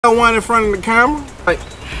One in front of the camera. Like,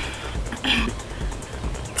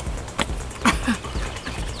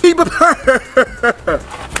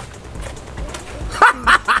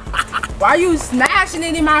 why you smashing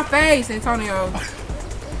it in my face, Antonio?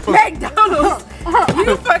 McDonald's.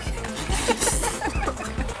 You fucking.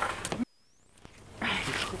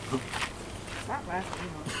 Stop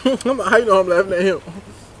laughing. How you know I'm laughing at him?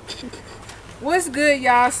 What's good,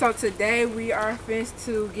 y'all? So today we are finished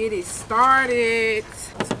to get it started.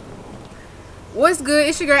 What's good?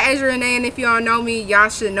 It's your girl Asia Renee, and if you don't know me, y'all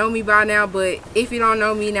should know me by now. But if you don't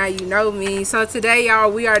know me, now you know me. So today, y'all,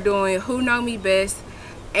 we are doing Who Know Me Best,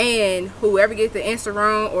 and whoever gets the answer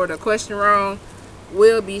wrong or the question wrong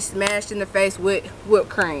will be smashed in the face with whipped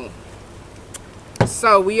cream.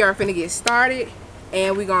 So we are finna get started,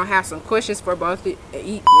 and we're gonna have some questions for both.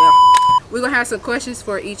 We're gonna have some questions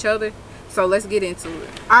for each other. So let's get into it.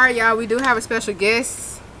 All right, y'all. We do have a special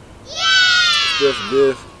guest. Yeah. Special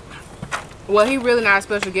guest. Well, he really not a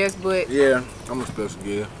special guest, but yeah, I'm a special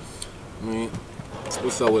guest. I mean,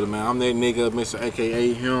 what's up with it, man? I'm that nigga, Mr.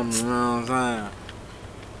 AKA him. You know what I'm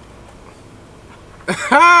saying?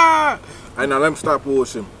 Hey, now let me stop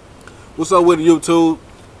bullshitting. What's up with YouTube?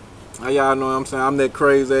 How y'all know what I'm saying? I'm that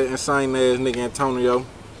crazy, insane ass nigga Antonio.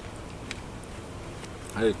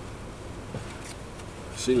 Hey,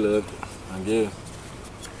 she loved it, I guess.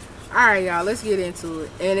 All right, y'all. Let's get into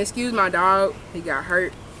it. And excuse my dog, he got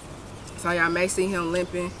hurt. So y'all may see him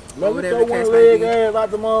limping or whatever the case may be. Ass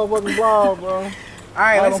out the motherfucking vlog, bro.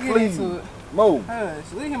 Alright, let's get into it. Move.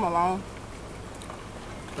 Hush, leave him alone.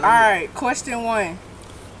 Alright, question one.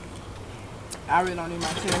 I really don't need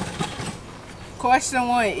my chair. Question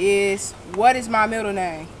one is, what is my middle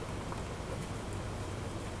name?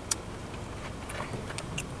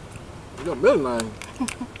 Your middle name?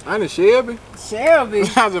 Ain't it Shelby? Shelby.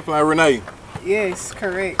 I was just playing Renee. Yes,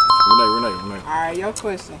 correct. Renee. Alright, your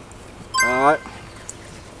question. Alright.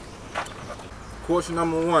 Question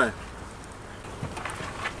number one.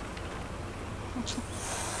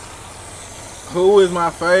 Who is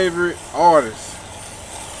my favorite artist?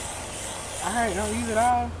 Alright, don't use it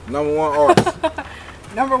all. Number one artist.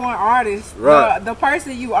 Number one artist. Right. The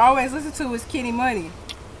person you always listen to is Kenny Money.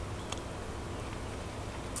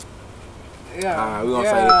 Yeah. Alright, we're gonna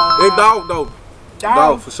say it. It's Dog though.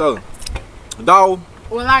 Dog for sure. Dog.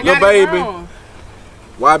 Well, I got your it baby. wrong.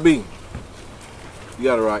 YB. You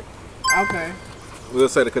got it right. Okay. We'll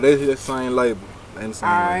say that because they're the same label.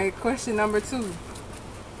 Alright, question number two.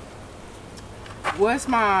 What's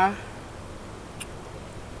my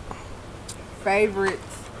favorite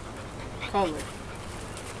color?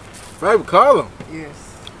 Favorite color?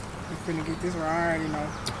 Yes. You're finna get this wrong, I already know.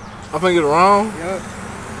 I think it's wrong. Yep.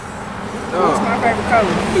 What's my favorite color?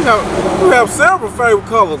 You have several favorite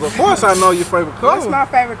colors. Of course I know your favorite color. What's my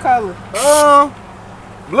favorite color?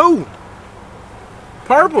 Blue.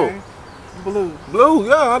 Purple. Okay. Blue. Blue,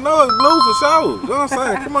 yeah, I know it's blue for sure. You know what I'm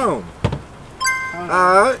saying? Come on.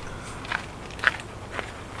 Alright.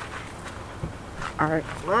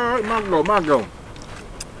 Alright, my go.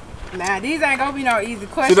 Now, these ain't gonna be no easy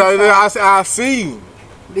questions. I see.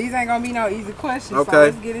 These ain't gonna be no easy questions. Okay. So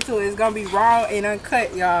let's get into it. It's gonna be raw and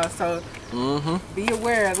uncut, y'all. So be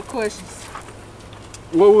aware of the questions.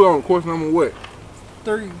 What we on? Question number what?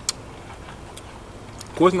 3.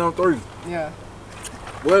 Question number 3. Yeah.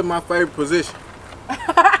 What is my favorite position?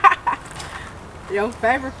 Your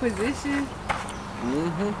favorite position?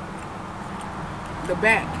 The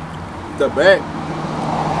back. The back.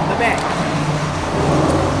 The back.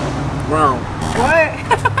 Wrong. What?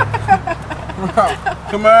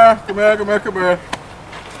 Come here. I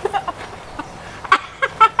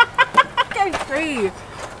can't breathe.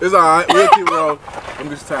 It's alright. We'll keep it rolling. I'm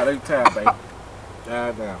just tired. I'm tired, baby.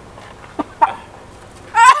 God damn.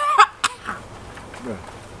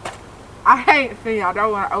 I hate seeing. I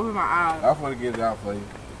don't want to open my eyes. I want to get it out for you.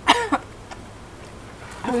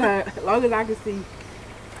 As long as I can see.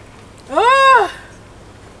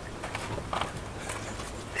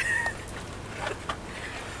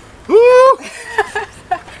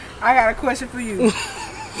 I got a question for you.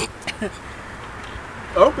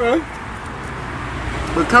 Okay.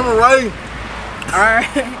 But coming right.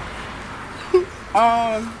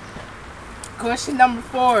 Alright. Question number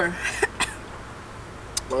 4.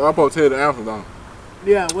 Well, I'm supposed to tell you the answer, though.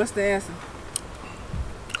 Yeah, what's the answer?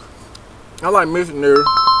 I like missionary,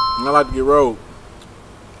 and I like to get rolled.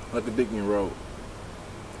 I like the dick getting rolled.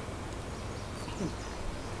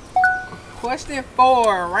 Question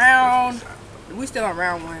 4, round. We still on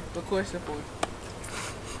round 1, but question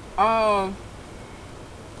 4.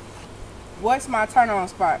 What's my turn on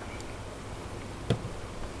spot?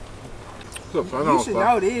 What's up, You should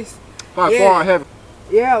know this. By far I haven't.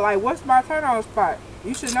 Yeah, like what's my turn on spot?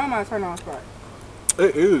 You should know my turn on spot.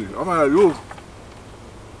 It is. I'm gonna have you.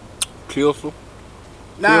 Kill.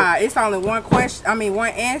 Nah, it's only one question. I mean, one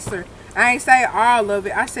answer. I ain't say all of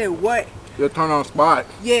it. I said what? Your turn on spot.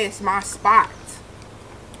 Yes, my spot.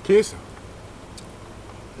 Kissing.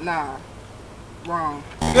 Nah, wrong.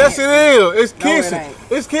 Yes, it is. It's No, it kissing. ain't.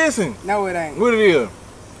 It's kissing. No, it ain't. What it is?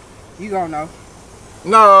 You gon' know.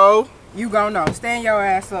 No. You gon' know. Stand your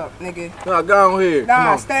ass up, nigga. No, go on here. Come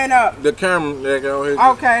Nah, on. stand up. The camera, that go on here.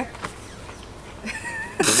 Okay.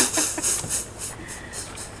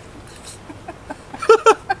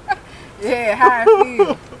 Yeah, how I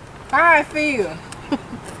feel. How I feel.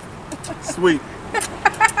 Sweet.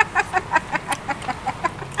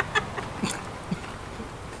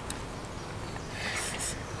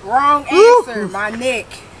 Wrong answer. My neck.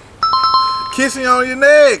 Kissing on your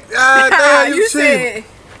neck. Ah, damn, You cheating. said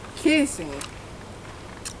kissing.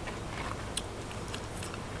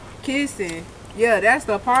 Kissing. Yeah, that's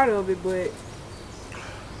the part of it, but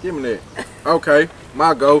Give me that. Okay,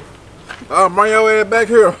 my go. Bring your ass back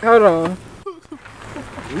here. hold on.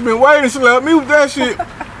 You been waiting, slap me with that shit.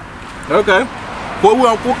 Okay.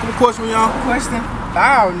 What question, y'all? Question?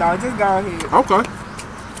 I don't know. Just go ahead. Okay.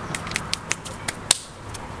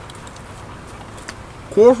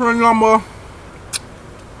 Question number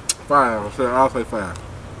 5. I'll say 5.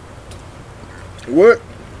 What?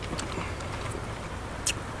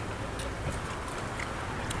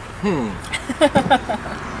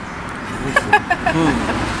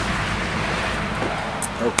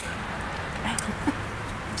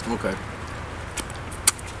 Okay.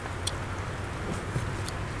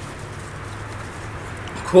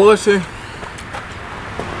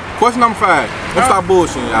 Question number 5. Let's stop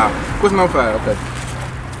bullshitting, y'all. Question number 5. Okay.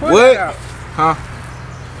 Pull What? it out. Huh?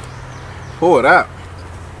 Pull it out.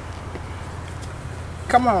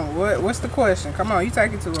 Come on. What's the question? Come on. You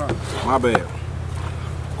take it too long. My bad.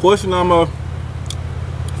 Question number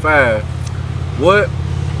 5. What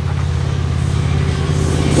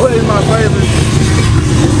is my favorite?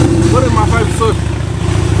 What is my favorite subject?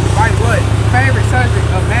 Like what? Favorite subject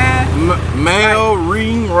of math? Math,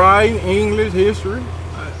 reading, writing, English, history.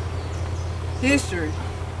 History.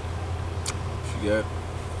 She got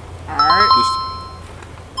Alright.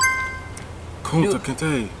 Kunta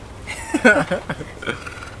Kinte.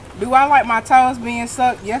 Do I like my toes being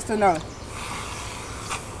sucked? Yes or no?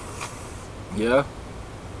 Yeah.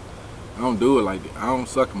 I don't do it like that. I don't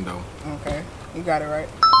suck them though. Okay. You got it right.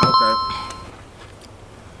 Okay.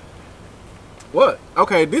 What?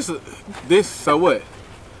 Okay, this so what?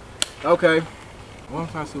 Okay. Well, I'm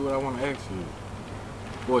trying to see what I want to ask you.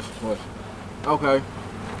 Question. Okay.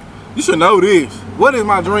 You should know this. What is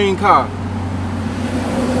my dream car?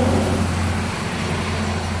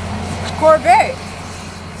 Corvette.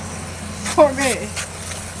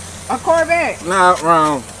 A Corvette. Nah,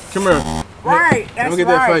 wrong. Come here. Right. That's Let me get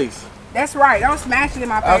right. that face. That's right. Don't smash it in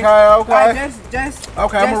my face. Okay. Like, just.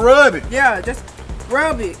 Okay, I'm gonna rub it. Yeah, just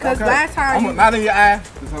rub it. Cause Okay. last time you. Not in your eye.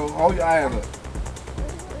 Just hold your eyes up.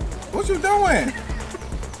 What you doing?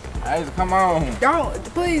 Hey, come on.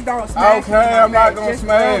 Please don't smash it. Okay, I'm not gonna Just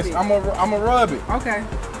smash. rub it. I'm gonna rub it. Okay.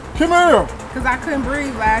 Come here. Cause I couldn't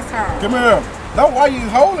breathe last time. Come here. Don't why you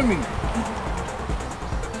holding me?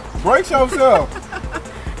 Brace yourself.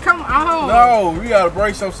 Come on. No, you gotta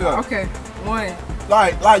brace yourself. Okay. 1.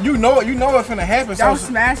 Like you know it's finna happen. Don't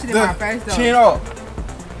smash it in my face though. Chin up.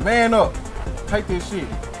 Man up. Take this shit.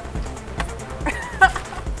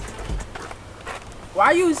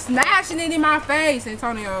 Why you smashing it in my face,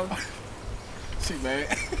 Antonio? Shit, man.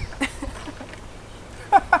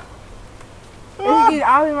 It's getting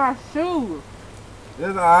all in my shoes.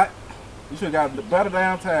 That's alright. You should got the better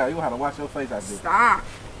down towel. You gonna have to wash your face out there. Stop.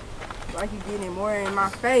 Like you getting more in my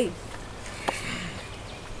face.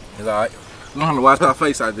 It's alright. You don't have to wash your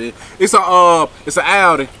face out there. It's an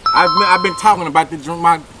Audi. I've been talking about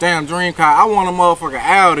my damn dream car. I want a motherfucking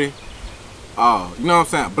Audi. You know what I'm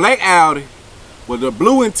saying? Black Audi with the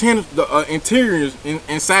blue interiors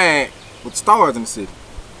inside with stars in the city.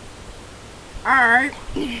 Alright.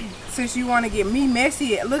 Since you want to get me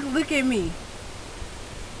messy, look at me.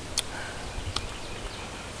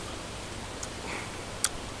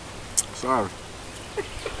 Sorry.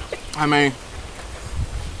 I mean,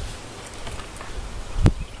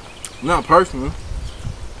 not personal.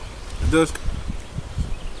 Just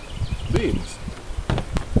business.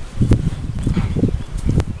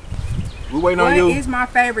 We waiting on you. What is my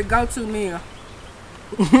favorite go-to meal?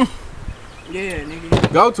 Yeah,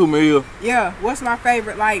 nigga. Go-to meal. Yeah, what's my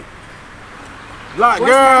favorite, like, Like,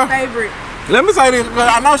 what's girl, my favorite? let me say this.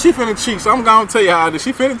 I know she finna cheat, so I'm gonna tell you how this.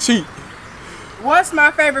 She finna cheat. What's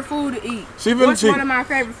my favorite food to eat? She really What's cheap. one of my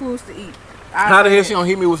favorite foods to eat? How the hell she gonna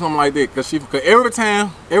hit me with something like that? Cause every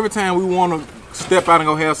time we wanna step out and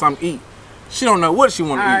go have something to eat, she don't know what she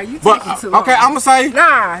wanna Alright, eat. you But take it too long. okay, I'ma say.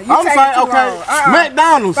 Nah, you I'ma take say it too okay. long.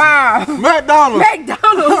 McDonald's. Five. McDonald's.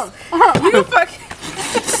 McDonald's. You fucking.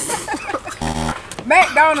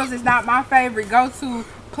 McDonald's is not my favorite go-to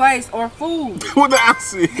place or food. What the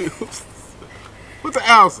ounce is? What the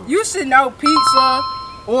ounce? You should know pizza,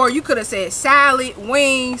 or you could have said salad,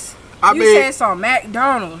 wings. You said some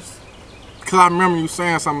McDonald's. Cause I remember you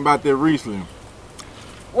saying something about that recently.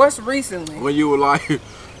 What's recently? When you were like,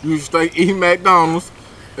 you stay eating McDonald's,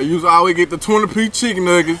 and you always get the 20p chicken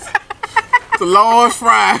nuggets, the large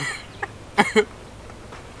fry.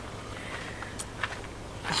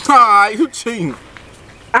 Alright, you cheating.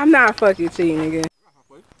 I'm not fucking cheating, nigga.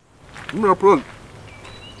 Give me a plate.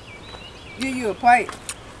 Give you a plate.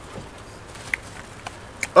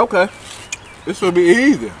 Okay. This should be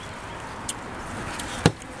easy.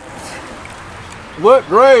 What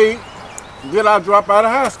grade did I drop out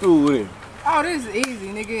of high school in? Oh, this is easy,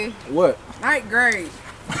 nigga. What? 9th grade.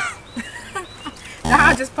 Nah,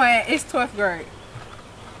 I'm just playing. It's 12th grade.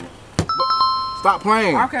 Stop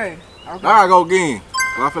playing. Okay. I gotta go again.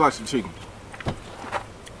 Well, I feel like she's cheating.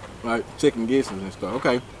 Like chicken guesses and stuff.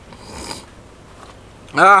 Okay.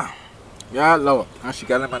 Ah. Yeah, Lord. Now she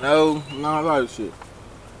got in my nose and all that shit.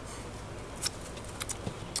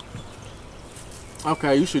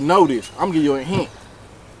 Okay, you should know this. I'm gonna give you a hint.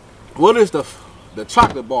 What is the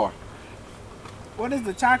chocolate bar? What is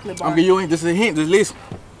the chocolate bar? I'm gonna give you a hint. This is a hint. Just listen.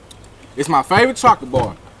 It's my favorite chocolate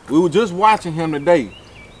bar. We were just watching him today.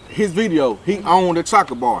 His video. He owned a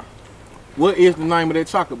chocolate bar. What is the name of that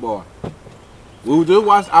chocolate bar? I was just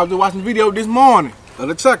watching the video this morning of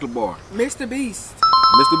the chocolate bar. Mr. Beast.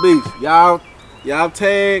 Mr. Beast. Y'all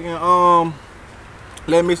tag and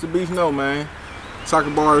let Mr. Beast know, man.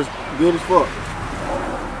 Chocolate bar is good as fuck.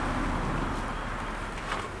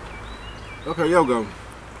 Okay, yo go.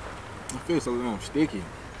 I feel so damn sticky.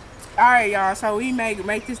 Alright, y'all. So we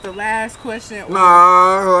make this the last question. Nah,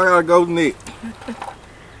 I gotta go next.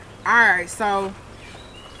 Alright, so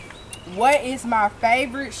what is my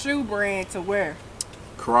favorite shoe brand to wear?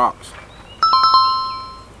 Crocs.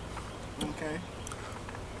 Okay.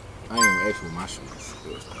 I ain't even ask for my shoes.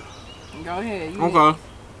 Go ahead. Okay.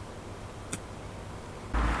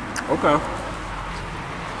 Okay.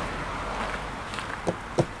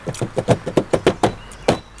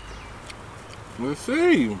 Let's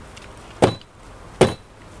see.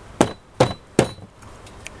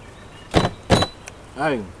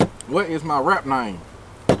 Hey, what is my rap name?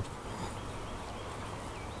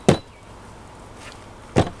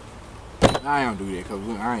 I don't do that because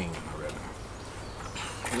I ain't got no rap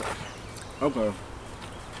name. Okay.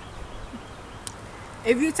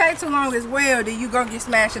 If you take too long as well, then you gonna get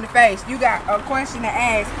smashed in the face. You got a question to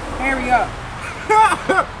ask. Hurry up.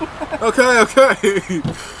 Okay.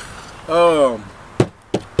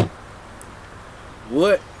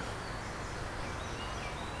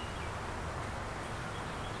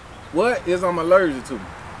 What is I'm allergic to?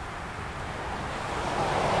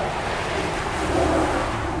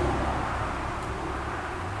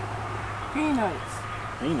 Peanuts.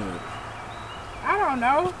 Peanuts. I don't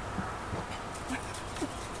know.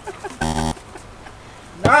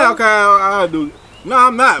 No. Okay, I'll do it. No,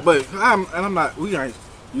 I'm not, but I'm not. We ain't.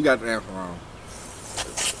 You got the answer wrong.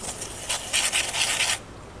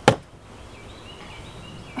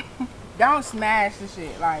 Don't smash the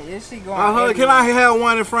shit. Like, this shit going everywhere. Can I have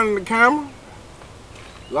one in front of the camera?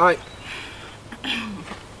 Like,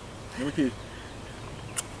 let me kiss.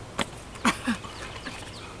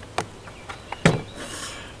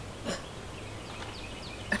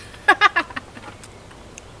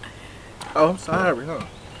 Oh, I'm sorry, huh?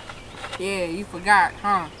 Yeah, you forgot,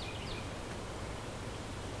 huh?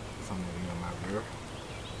 Something in your mouth, girl.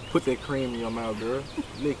 Put that cream in your mouth, girl.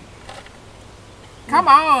 Lick it. Come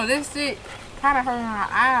on, this shit kind of hurt my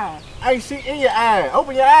eyes. Hey, shit in your eye.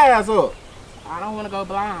 Open your eyes up. I don't want to go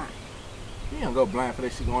blind. You don't go blind for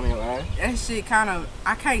that shit going in your eye. That shit kind of,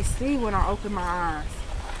 I can't see when I open my eyes.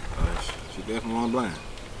 She definitely going blind.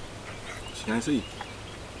 She can't see.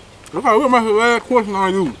 Okay, what's my last question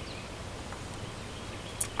on you?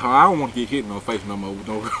 I don't want to get hit in the face no more.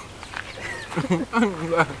 No.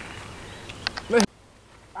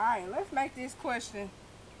 Alright, let's make this question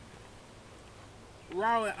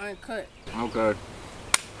raw and uncut. Okay.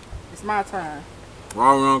 It's my turn.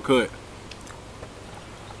 Raw and uncut.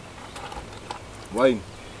 Waiting.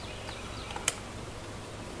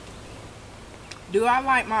 Do I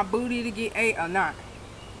like my booty to get ate or not?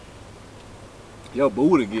 Your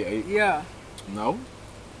booty get ate? Yeah. No.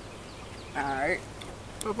 Alright.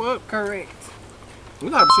 What the fuck? Correct. You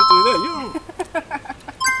gotta shit to that. You don't.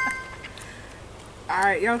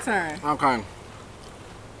 Alright, your turn. Okay.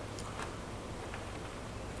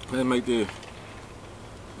 Let's make this.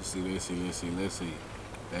 Let's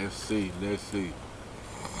see.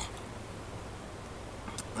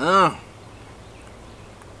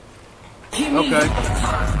 Okay.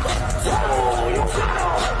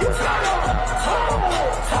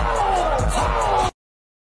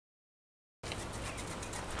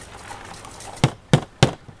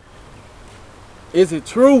 Is it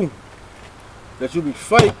true that you be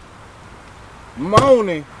fake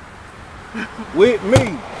moaning with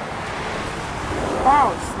me?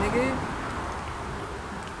 False, nigga.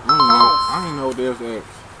 I don't know what there's that.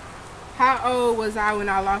 How old was I when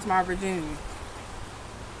I lost my virginity?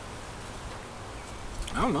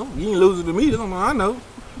 I don't know. You didn't lose it to me. That's all I know.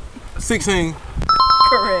 16.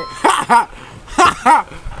 Correct.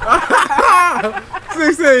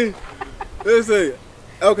 16. Let's see.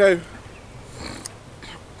 Okay.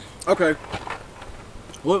 Okay.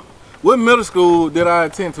 What middle school did I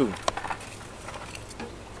attend to?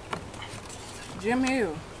 Jim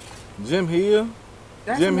Hill. Jim Hill?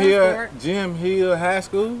 That's Jim middle Hill. school, right? Jim Hill High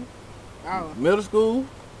School? Oh, Middle school?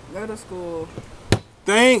 middle school.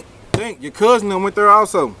 Think. Your cousin that went there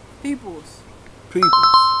also. Peoples.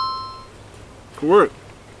 Correct.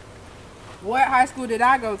 What high school did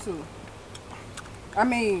I go to? I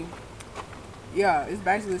mean, yeah, it's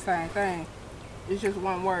basically the same thing. It's just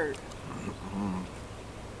one word.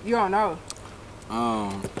 You don't know.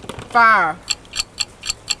 5,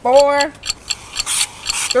 4,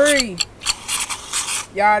 3.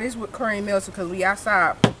 Y'all, this with Kareem Milton because we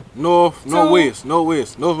outside. Northwest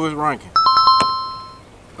ranking.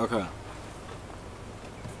 Okay.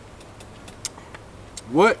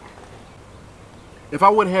 What? If I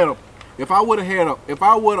would have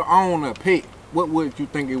owned a pet, what would you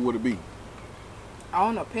think it would be?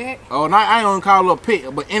 Own a pet? Oh, not I don't call it a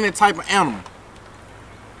pet, but any type of animal.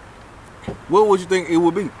 What would you think it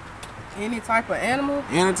would be? Any type of animal?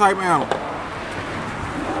 Any type of animal.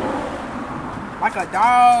 Like a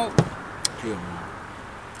dog, Kill me.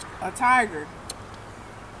 a tiger.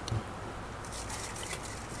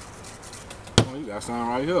 Oh, you got something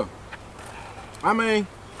right here. I mean,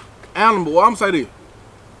 animal. I'm say this.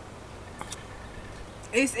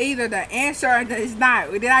 It's either the answer or it's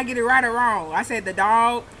not. Did I get it right or wrong? I said the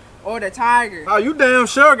dog or the tiger. Oh, you damn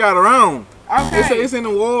sure got it wrong. Okay. It's in the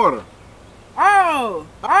water. Oh.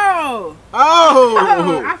 Oh.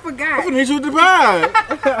 I forgot. I'm finna hit you with the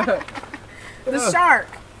pie. The shark.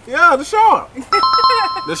 Yeah, the shark.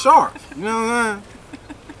 The shark. You know what I'm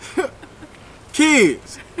saying?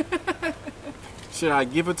 Kids. Should I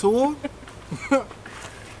give it to her?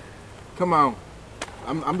 Come on.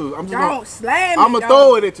 I'm just Don't slam me. I'm gonna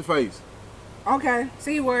throw it at your face. Okay.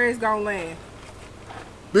 See where it's gonna land.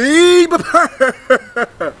 Beep.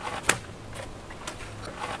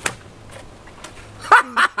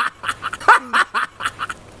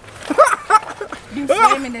 You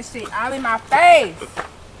slamming this shit all in my face.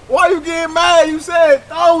 Why you getting mad? You said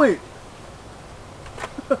throw it.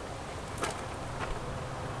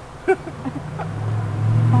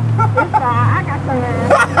 I got your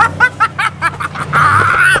ass.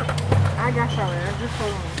 I got your ass. Just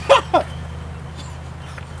hold on.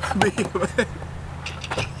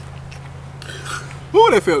 Ooh,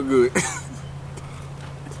 that felt good.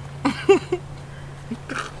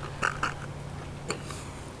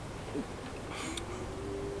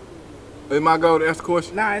 It's my go to ask the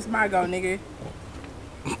question. Nah, it's my go, nigga.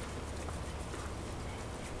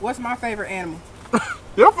 What's my favorite animal?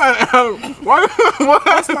 Your favorite animal?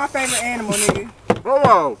 What's my favorite animal, nigga? Hold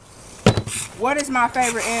on. What is my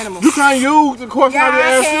favorite animal? You can't use the question I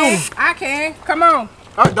just asked you. I can. Come on.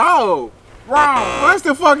 A dog. Wrong. What's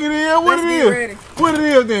the fuck it is? What Let's it get is? ready. What it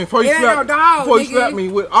is then? Before you It ain't slap, no dog, before you nigga. slap me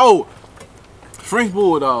with French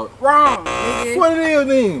bulldog. Wrong, nigga. What it is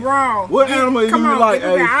then? Wrong. What animal Come you on, like?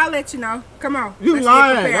 nigga, Hey? I'll let you know. Come on. You Let's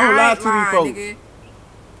lying. get prepared. Don't I lie ain't to these lying, folks. nigga.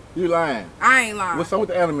 You lying. I ain't lying. What's up with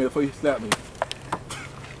the animal before you slap me?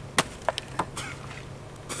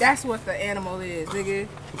 That's what the animal is, nigga.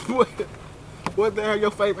 What the hell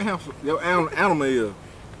your favorite animal is?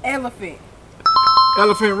 Elephant.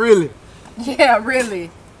 Elephant, really? Yeah, really.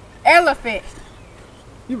 Elephant.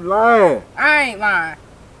 You lying. I ain't lying.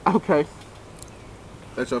 Okay.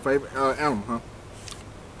 That's your favorite animal, huh?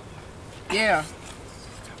 Yeah.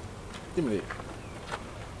 Give me that.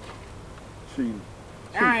 Cheating.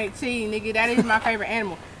 I ain't cheating, nigga. That is my favorite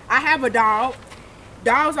animal. I have a dog.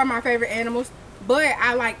 Dogs are my favorite animals, but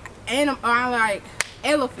I like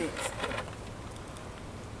elephants.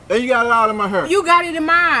 And you got it all in my hair. You got it in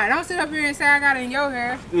mine. Don't sit up here and say I got it in your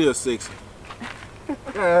hair. Still sexy.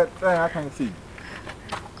 God dang, I can't see.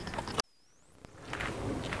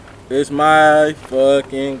 It's my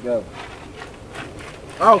fucking go.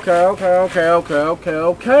 Okay.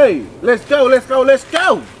 Let's go.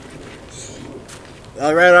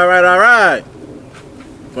 Alright.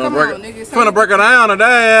 Come on, nigga. Finna break it down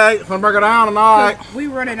today. Tonight. We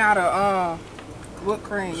running out of whipped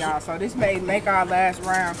cream, y'all. So this may make our last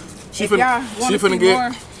round. If y'all want to see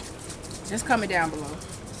more, just comment down below.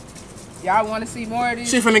 Y'all want to see more of this?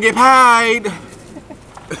 She finna get paid.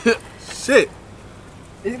 Shit.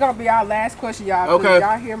 This is gonna be our last question, y'all. Okay.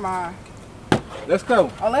 Y'all hear my. Let's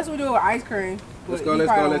go. Unless we do it with ice cream. Let's go.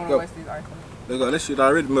 Let's go. This shit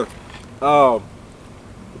already milk.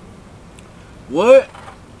 What?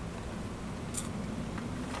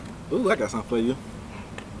 Ooh, I got something for you.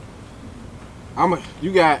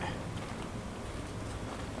 You got.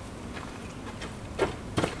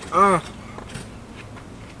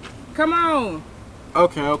 Come on.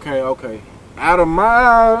 Okay. Out of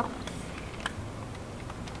my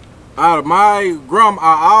all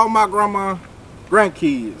my grandma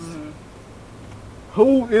grandkids.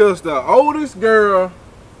 Who is the oldest girl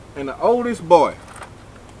and the oldest boy?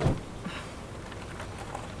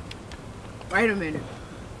 Wait a minute.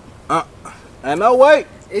 And no wait.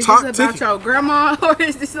 Is this about your grandma or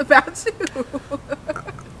is this about you?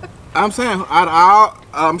 I'm saying out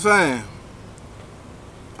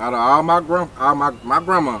of all my grandma,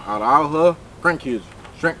 out of all her grandkids,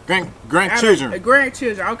 grandchildren.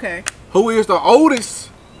 Grandchildren, okay. Who is the oldest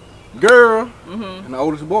girl and the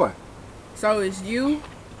oldest boy? So it's you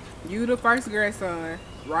the first grandson,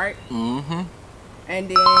 right? Mm-hmm. And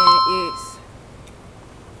then it's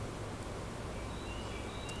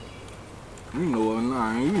you know it,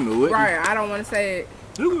 nah, you know it. right. I don't want to say it.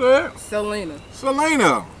 You good? Selena.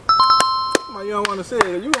 Why you don't want to say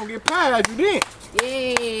it? You gonna get paid if you didn't.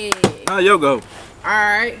 Yeah. How you go? All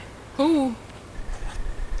right. Who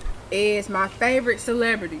is my favorite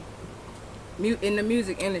celebrity in the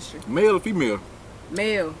music industry? Male or female?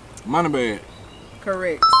 Male. Moneybag.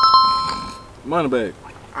 Correct. Moneybag.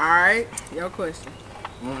 All right. Your question.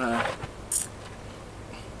 Okay.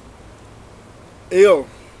 Ew.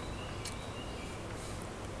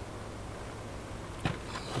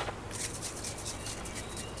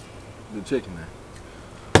 The chicken now.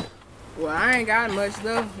 Well, I ain't got much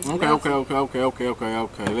though. Okay.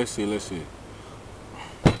 Let's see.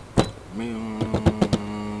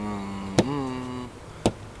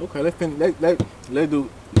 Okay, let's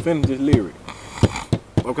finish this lyric.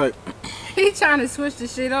 Okay. He trying to switch the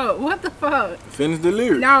shit up. What the fuck? Finish the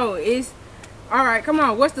lyric. No, it's all right. Come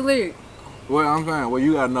on. What's the lyric? Well, I'm saying, well,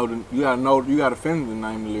 you gotta finish the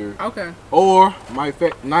name of the lyric. Okay. Or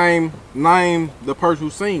name the person who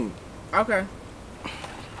sings. Okay.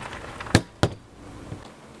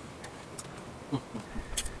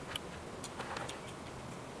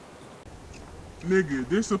 Nigga,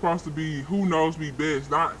 this supposed to be who knows me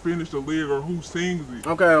best, not finish the lyric or who sings it.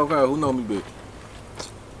 Okay, who knows me best?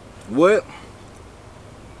 What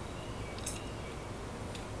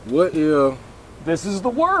if... This is the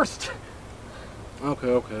worst.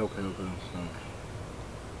 Okay.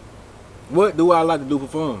 What do I like to do for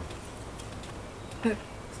fun?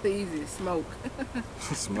 It's the easiest. Smoke.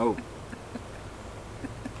 Smoke.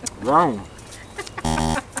 Wrong.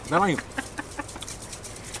 That ain't.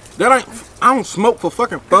 I don't smoke for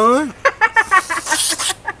fucking fun.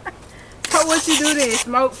 So what you do then?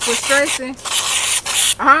 Smoke for stressing?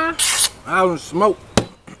 Huh? I don't smoke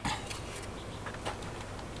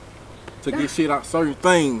to get shit out, certain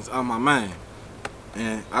things out my mind.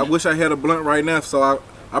 And I wish I had a blunt right now, so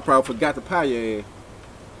I probably forgot to pie your ass.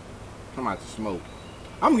 I'm about to smoke.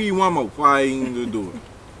 I'm gonna give you one more before I even do it.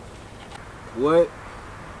 What?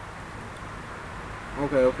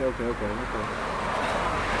 Okay.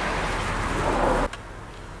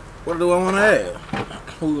 What do I want to add?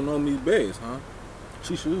 Who know me best, huh?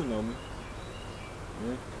 She should know me.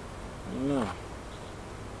 Yeah. No.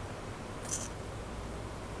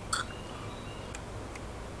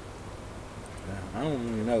 I don't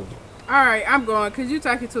even know. Alright, I'm going because you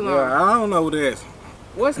taking too long. Yeah, I don't know that.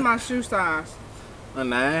 What's my shoe size? A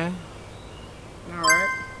 9. Alright.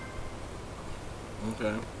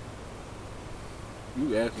 Okay.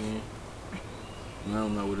 You asking. I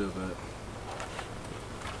don't know what it's at.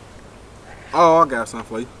 Oh, I got something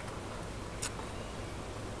for you.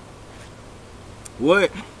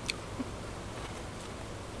 What?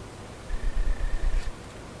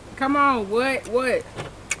 Come on, what?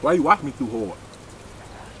 Why you watch me too hard?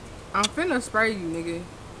 I'm finna spray you, nigga.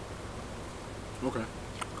 Okay.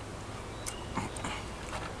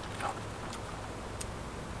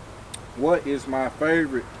 What is my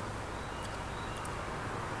favorite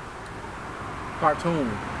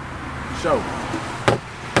cartoon show?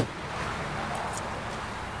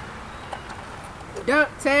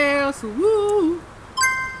 DuckTales, woo.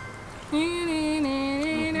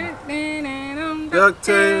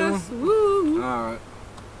 DuckTales, woo. Alright.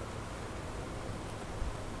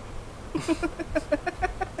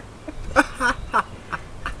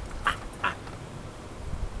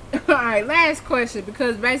 Alright, last question,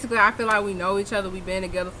 because basically I feel like we know each other. We've been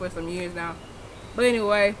together for some years now. But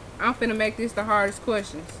anyway, I'm finna make this the hardest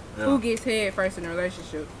questions. Yeah. Who gets head first in a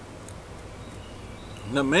relationship?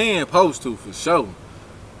 The man supposed to, for sure.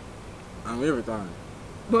 I'm everything.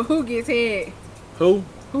 But who gets head? Who?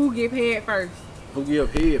 Who give head first? Who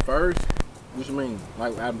give head first? What you mean?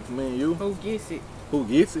 Like me and you? Who gets it? Who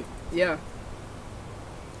gets it? Yeah.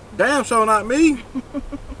 Damn sure not me.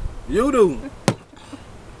 You do.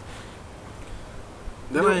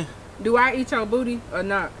 That ain't. Do I eat your booty or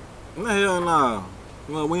not? No, hell nah.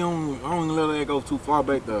 Well, I don't let that go too far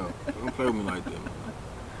back though. Don't play with me like that.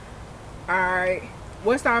 Alright.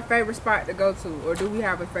 What's our favorite spot to go to? Or do we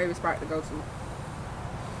have a favorite spot to go to?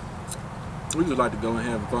 We just like to go and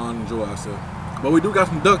have fun and enjoy ourselves. But we do got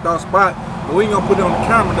some ducked off spot, but we ain't gonna put it on the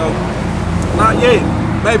camera though. Not yet.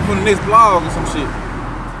 Maybe for the next vlog or some shit.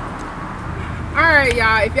 Alright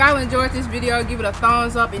y'all, if y'all enjoyed this video, give it a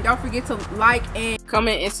thumbs up and don't forget to like and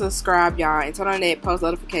comment and subscribe y'all, and turn on that post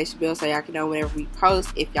notification bell so y'all can know whenever we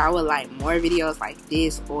post. If y'all would like more videos like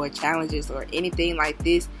this or challenges or anything like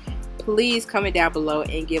this, please comment down below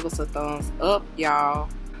and give us a thumbs up, y'all.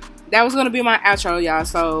 That was gonna be my outro, y'all.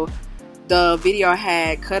 So the video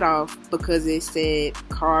had cut off because it said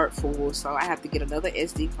card full, so I have to get another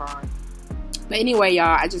SD card. But anyway,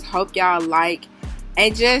 y'all, I just hope y'all like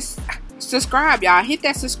and just subscribe, y'all. Hit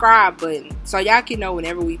that subscribe button so y'all can know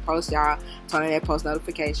whenever we post, y'all. Turn on that post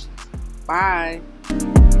notifications. Bye.